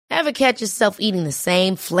Ever catch yourself eating the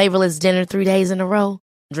same flavorless dinner 3 days in a row?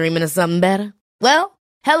 Dreaming of something better? Well,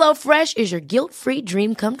 HelloFresh is your guilt-free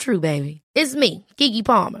dream come true, baby. It's me, Keke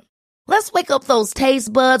Palmer. Let's wake up those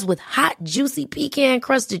taste buds with hot, juicy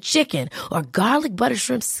pecan-crusted chicken or garlic butter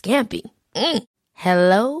shrimp scampi.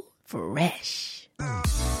 Hello Fresh.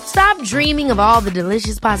 Stop dreaming of all the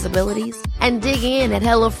delicious possibilities and dig in at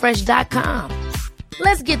HelloFresh.com.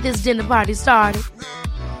 Let's get this dinner party started.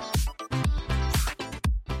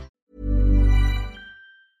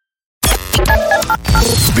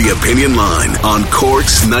 The Opinion Line on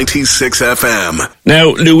Cork's 96 FM. Now,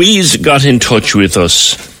 Louise got in touch with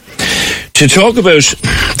us to talk about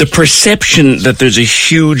the perception that there's a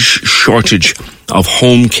huge shortage of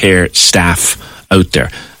home care staff out there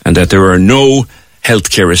and that there are no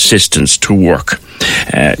healthcare assistants to work.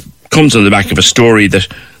 Comes on the back of a story that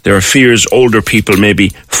there are fears older people may be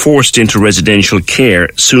forced into residential care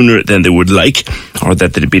sooner than they would like, or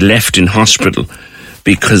that they'd be left in hospital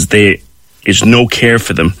because there is no care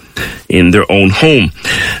for them in their own home.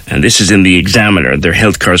 And this is in the Examiner. Their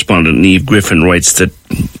health correspondent, Niamh Griffin, writes that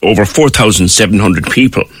over 4,700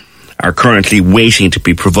 people are currently waiting to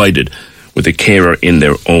be provided with a carer in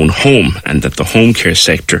their own home, and that the home care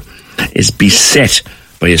sector is beset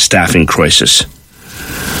by a staffing crisis.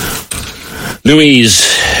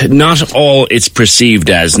 Louise, not all it's perceived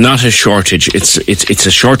as, not a shortage. It's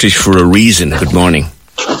a shortage for a reason. Good morning.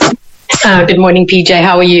 Good morning, PJ.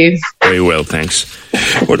 How are you? Very well, thanks.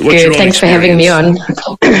 What's good. Thanks for having me on.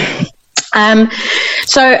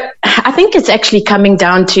 So I think it's actually coming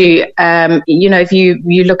down to, if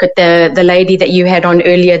you look at the lady that you had on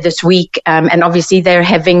earlier this week, and obviously they're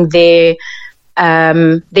having their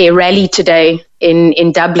rally today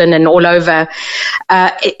in Dublin and all over.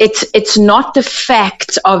 It's not the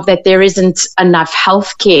fact of that there isn't enough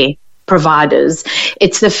healthcare providers.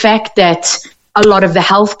 It's the fact that a lot of the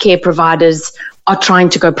healthcare providers are trying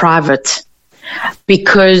to go private,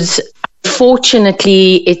 because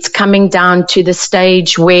fortunately it's coming down to the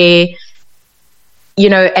stage where,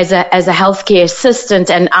 as a healthcare assistant,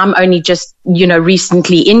 and I'm only just,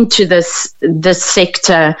 recently into this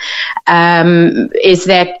sector, is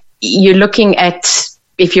that you're looking at,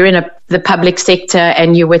 if you're in the public sector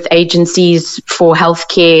and you're with agencies for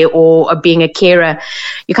healthcare or being a carer,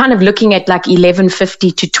 you're kind of looking at like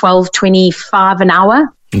 $11.50 to $12.25 an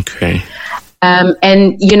hour. Okay.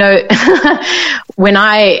 And when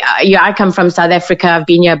I come from South Africa, I've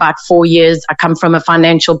been here about 4 years. I come from a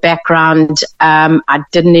financial background. I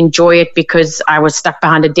didn't enjoy it because I was stuck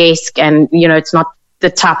behind a desk, and it's not the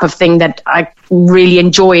type of thing that I really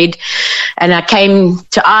enjoyed. And I came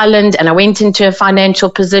to Ireland and I went into a financial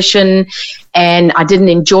position and I didn't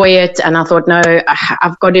enjoy it. And I thought, no,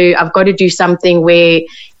 I've got to do something where,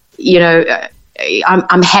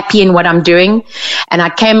 I'm happy in what I'm doing. And I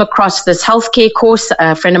came across this healthcare course.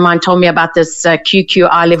 A friend of mine told me about this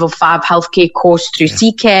QQI level 5 healthcare course through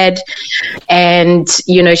CCAD. And,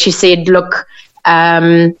 she said, look,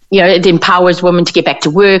 it empowers women to get back to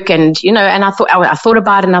work. And, and I thought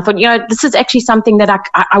about it, and I thought, this is actually something that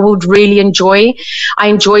I would really enjoy. I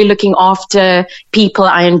enjoy looking after people.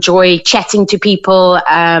 I enjoy chatting to people.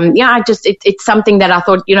 It's something that I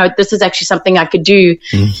thought, this is actually something I could do.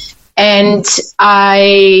 And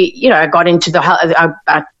I got into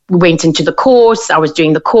I went into the course. I was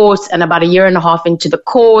doing the course, and about 1.5 years into the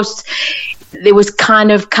course, there was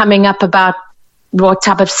kind of coming up about what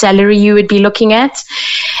type of salary you would be looking at.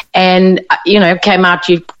 And, came out,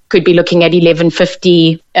 you could be looking at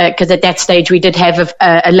 $11.50, because at that stage we did have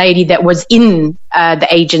a lady that was in the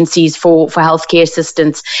agencies for healthcare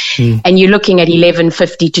assistants. And you're looking at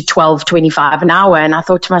 $11.50 to $12.25 an hour. And I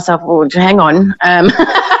thought to myself, well, hang on.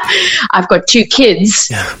 I've got 2 kids.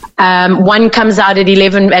 Yeah. One comes out at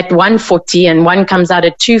 $1.40 and one comes out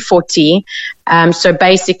at $2.40. So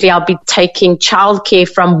basically I'll be taking childcare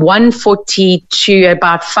from $1.40 to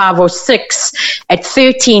about 5 or 6 at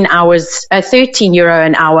 13 euro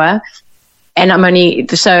an hour. And I'm only,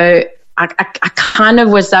 so I kind of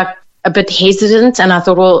was like a bit hesitant, and I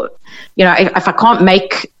thought, well, if I can't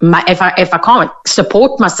if I can't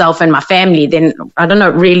support myself and my family, then I don't know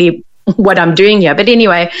really what I'm doing here. But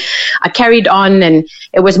anyway, I carried on, and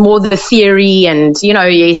it was more the theory, and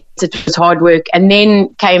yes, it was hard work. And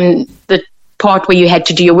then came the part where you had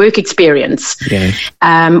to do your work experience,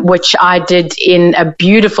 which I did in a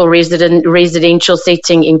beautiful residential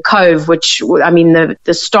setting in Cove, which, I mean,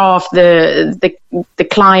 the staff, the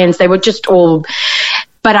clients, they were just all,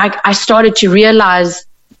 but I started to realize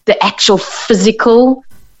the actual physical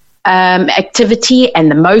activity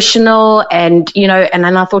and the emotional, and, and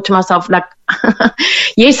then I thought to myself, like,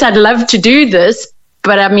 yes, I'd love to do this,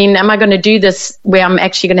 but I mean, am I going to do this where I'm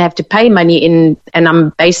actually going to have to pay money in, and I'm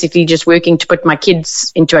basically just working to put my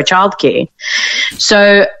kids into a childcare?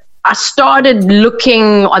 So I started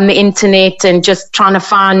looking on the internet and just trying to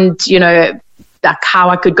find, like how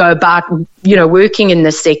I could go about, working in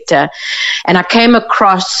this sector. And I came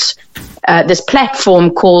across this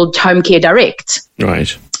platform called Home Care Direct. Right.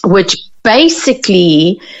 Which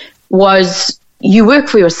basically was you work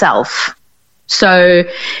for yourself. So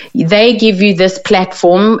they give you this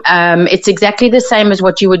platform. It's exactly the same as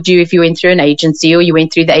what you would do if you went through an agency or you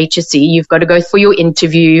went through the HSE. You've got to go for your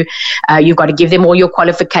interview. You've got to give them all your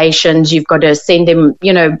qualifications. You've got to send them,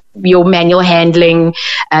 your manual handling.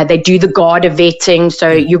 They do the GARDA vetting. So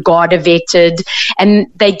you're GARDA vetted. And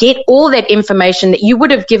they get all that information that you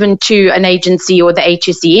would have given to an agency or the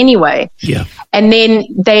HSE anyway. Yeah. And then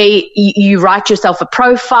you write yourself a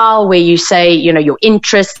profile where you say, your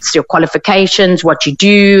interests, your qualifications, what you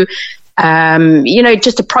do,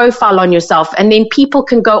 just a profile on yourself. And then people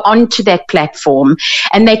can go onto that platform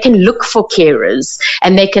and they can look for carers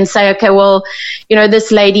and they can say, okay, well,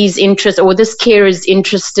 this lady's interested or this carer is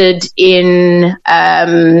interested in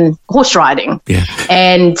horse riding. Yeah.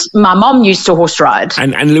 And my mom used to horse ride.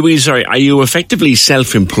 And Louise, sorry, are you effectively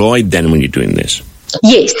self-employed then when you're doing this?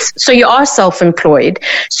 Yes. So you are self-employed.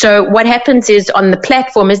 So what happens is on the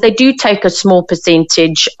platform is they do take a small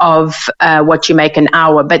percentage of what you make an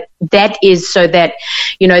hour, but that is so that,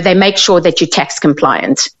 they make sure that you're tax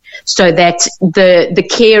compliant. So that the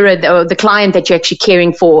carer or the client that you're actually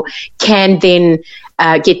caring for can then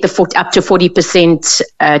get up to 40%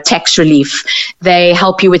 tax relief. They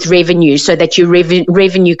help you with revenue so that you're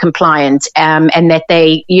revenue compliant, and that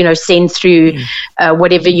they, send through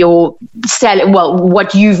whatever your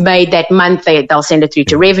what you've made that month. They'll send it through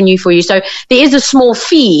to revenue for you. So there is a small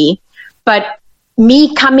fee, but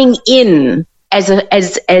me coming in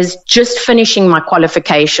as just finishing my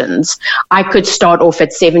qualifications, I could start off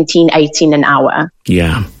at 17, 18 an hour.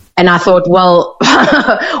 Yeah. And I thought, well,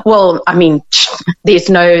 I mean, there's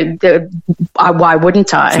why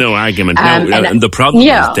wouldn't I? There's no argument. And the problem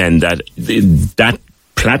is then that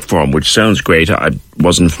platform, which sounds great, I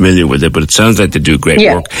wasn't familiar with it, but it sounds like they do great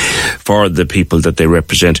work for the people that they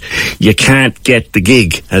represent. You can't get the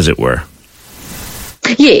gig, as it were.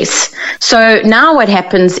 Yes. So now what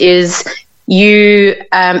happens is you,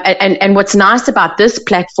 and what's nice about this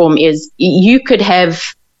platform is you could have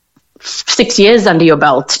 6 years under your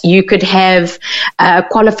belt. You could have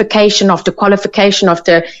qualification after qualification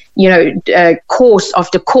after, course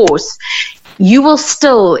after course. You will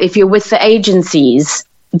still, if you're with the agencies,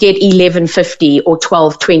 get $11.50 or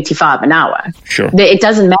 $12.25 an hour. Sure. It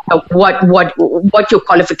doesn't matter what your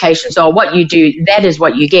qualifications are, what you do, that is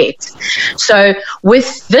what you get. So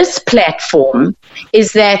with this platform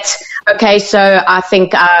is that, okay, so I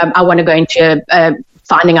think I want to go into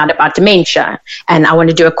finding out about dementia, and I want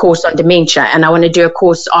to do a course on dementia, and I want to do a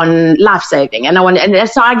course on life saving, and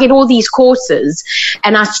so I get all these courses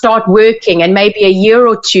and I start working, and maybe a year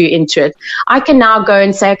or two into it, I can now go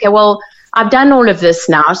and say, okay, well, I've done all of this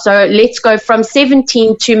now, so let's go from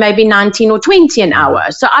 17 to maybe 19 or 20 an hour.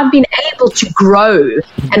 So I've been able to grow,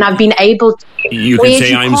 and I've been able to... You can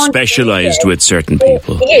say I'm specialised with certain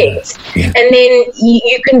people. Yes. Yeah. And then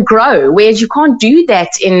you can grow, whereas you can't do that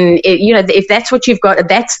if that's what you've got,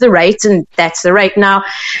 that's the rate, and that's the rate. Now,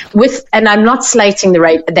 and I'm not slating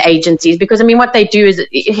the agencies, because, I mean, what they do is,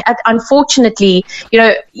 unfortunately,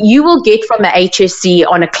 you will get from the HSE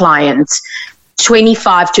on a client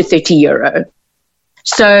 25 to 30 euro.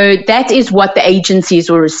 So that is what the agencies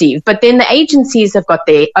will receive. But then the agencies have got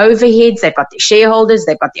their overheads, they've got their shareholders,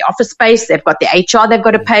 they've got the office space, they've got the HR, they've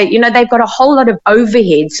got to pay, they've got a whole lot of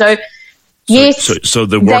overhead. So yes, so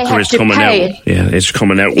the worker is coming out. Yeah, it's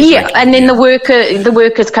coming out. And then the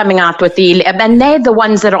worker's coming out with and they're the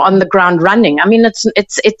ones that are on the ground running. I mean,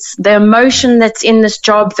 it's the emotion that's in this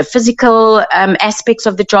job, the physical aspects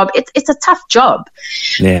of the job. It's a tough job.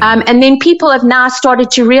 Yeah. And then people have now started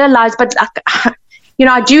to realize, but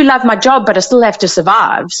I do love my job, but I still have to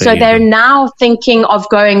survive. So they're now thinking of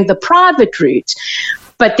going the private route.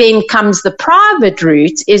 But then comes the private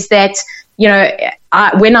route is that,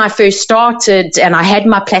 when I first started and I had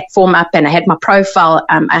my platform up and I had my profile,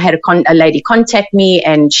 I had a lady contact me,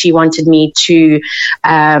 and she wanted me to,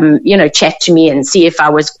 chat to me and see if I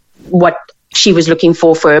was what she was looking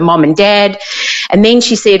for her mom and dad. And then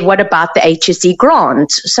she said, what about the HSE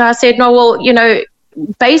grant? So I said, no, well,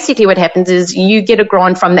 basically what happens is you get a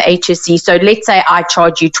grant from the HSE. So let's say I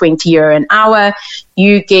charge you €20 an hour,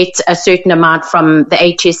 you get a certain amount from the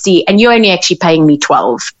HSE, and you're only actually paying me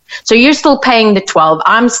 12. So you're still paying the 12.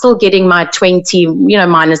 I'm still getting my 20,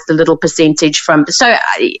 minus the little percentage from. But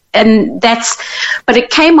it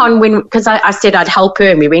came on because I said I'd help her,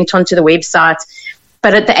 and we went onto the website.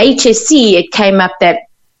 But at the HSE, it came up that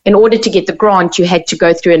in order to get the grant, you had to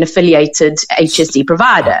go through an affiliated HSE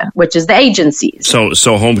provider, which is the agencies.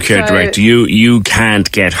 So Home Care Direct, you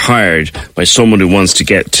can't get hired by someone who wants to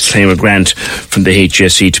claim a grant from the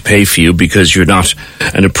HSE to pay for you because you're not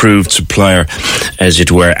an approved supplier, as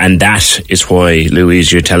it were. And that is why,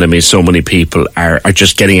 Louise, you're telling me so many people are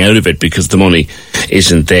just getting out of it because the money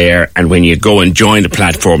isn't there. And when you go and join a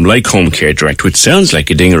platform like Home Care Direct, which sounds like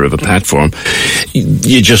a dinger of a platform,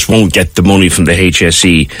 you just won't get the money from the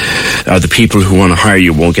HSE. The people who want to hire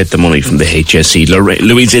you won't get the money from the HSE.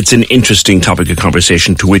 Louise, it's an interesting topic of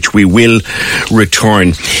conversation to which we will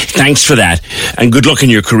return. Thanks for that, and good luck in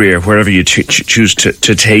your career, wherever you choose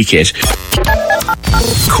to take it.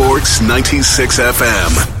 Corks 96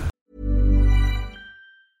 FM.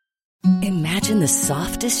 Imagine the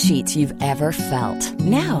softest sheets you've ever felt.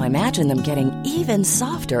 Now imagine them getting even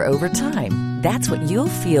softer over time. That's what you'll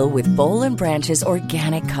feel with Boll & Branch's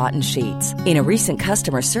organic cotton sheets. In a recent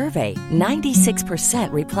customer survey,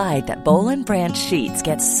 96% replied that Boll & Branch sheets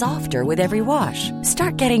get softer with every wash.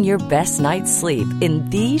 Start getting your best night's sleep in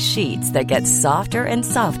these sheets that get softer and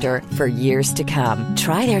softer for years to come.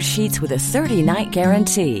 Try their sheets with a 30-night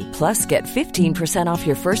guarantee. Plus, get 15% off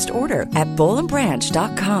your first order at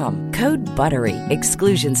bollandbranch.com. Code BUTTERY.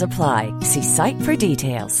 Exclusions apply. See site for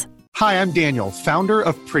details. Hi, I'm Daniel, founder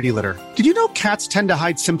of Pretty Litter. Did you know cats tend to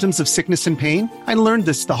hide symptoms of sickness and pain? I learned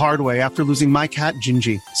this the hard way after losing my cat,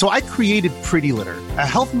 Gingy. So I created Pretty Litter, a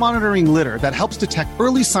health monitoring litter that helps detect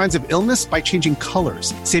early signs of illness by changing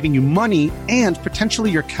colors, saving you money and potentially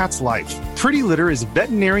your cat's life. Pretty Litter is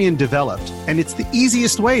veterinarian developed, and it's the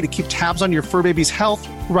easiest way to keep tabs on your fur baby's health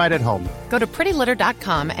right at home. Go to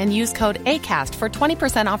prettylitter.com and use code ACAST for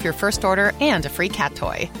 20% off your first order and a free cat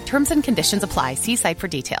toy. Terms and conditions apply. See site for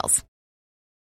details.